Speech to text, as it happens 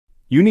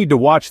You need to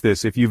watch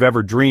this if you've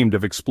ever dreamed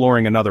of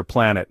exploring another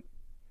planet.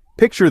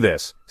 Picture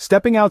this,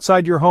 stepping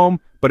outside your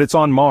home, but it's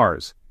on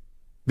Mars.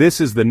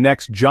 This is the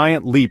next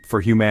giant leap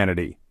for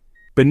humanity.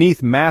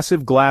 Beneath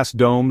massive glass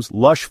domes,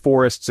 lush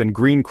forests and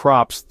green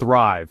crops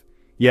thrive.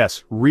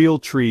 Yes, real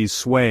trees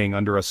swaying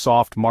under a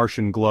soft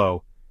Martian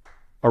glow.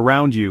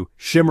 Around you,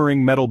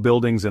 shimmering metal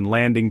buildings and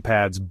landing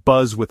pads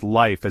buzz with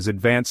life as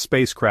advanced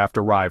spacecraft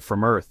arrive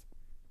from Earth.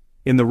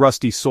 In the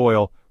rusty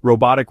soil,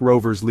 robotic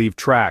rovers leave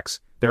tracks,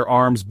 their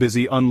arms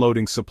busy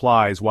unloading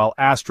supplies while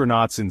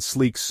astronauts in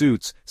sleek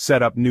suits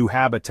set up new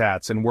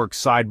habitats and work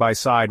side by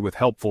side with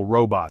helpful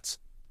robots.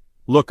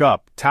 Look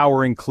up,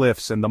 towering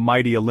cliffs and the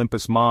mighty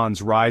Olympus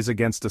Mons rise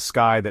against a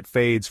sky that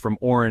fades from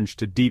orange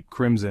to deep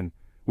crimson,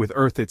 with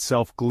Earth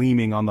itself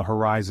gleaming on the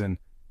horizon.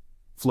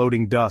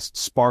 Floating dust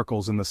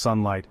sparkles in the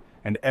sunlight,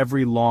 and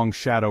every long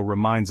shadow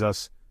reminds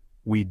us,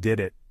 we did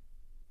it.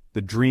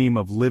 The dream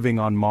of living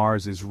on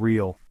Mars is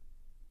real.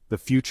 The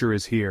future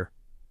is here.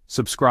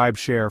 Subscribe,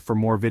 share for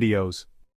more videos.